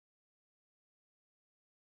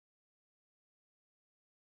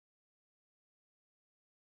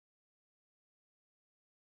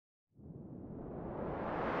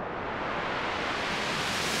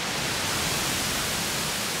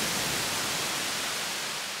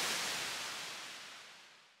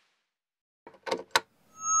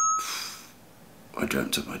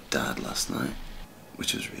dreamt of my dad last night,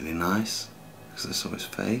 which was really nice, because I saw his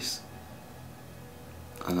face.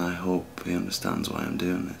 And I hope he understands why I'm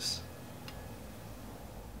doing this.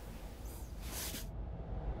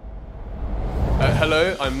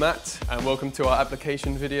 Hello, I'm Matt, and welcome to our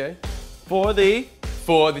application video For the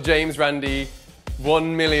James Randi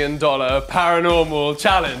 $1 Million Paranormal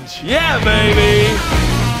Challenge. Yeah, baby!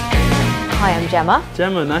 Hi, I'm Jemma.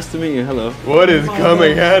 Jemma, nice to meet you. Hello. What is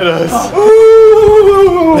coming at us?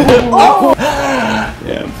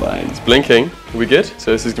 Yeah, I'm fine. It's blinking. Are we good?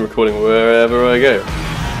 So this is recording wherever I go.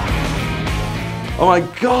 Oh my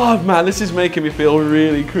god, man, this is making me feel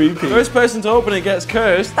really creepy. First person to open it gets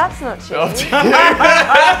cursed. That's not true.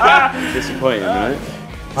 Disappointing, right?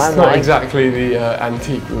 It's not exactly the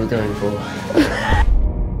antique we were going for.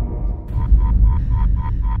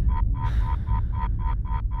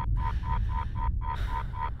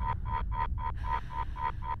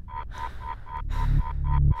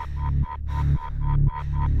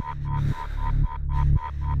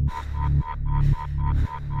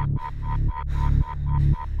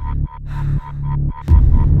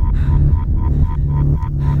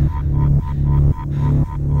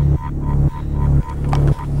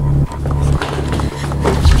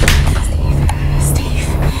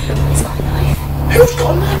 Who's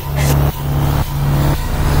got a knife?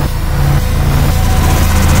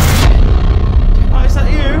 Oh, is that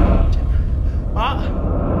you? What?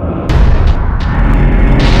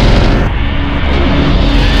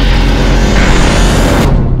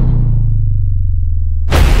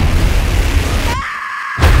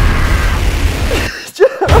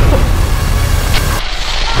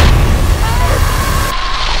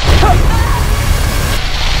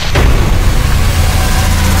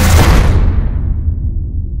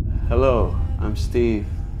 Hello, I'm Steve,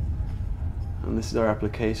 and this is our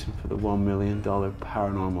application for the $1 Million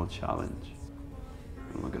Paranormal Challenge,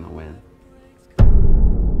 and we're gonna win.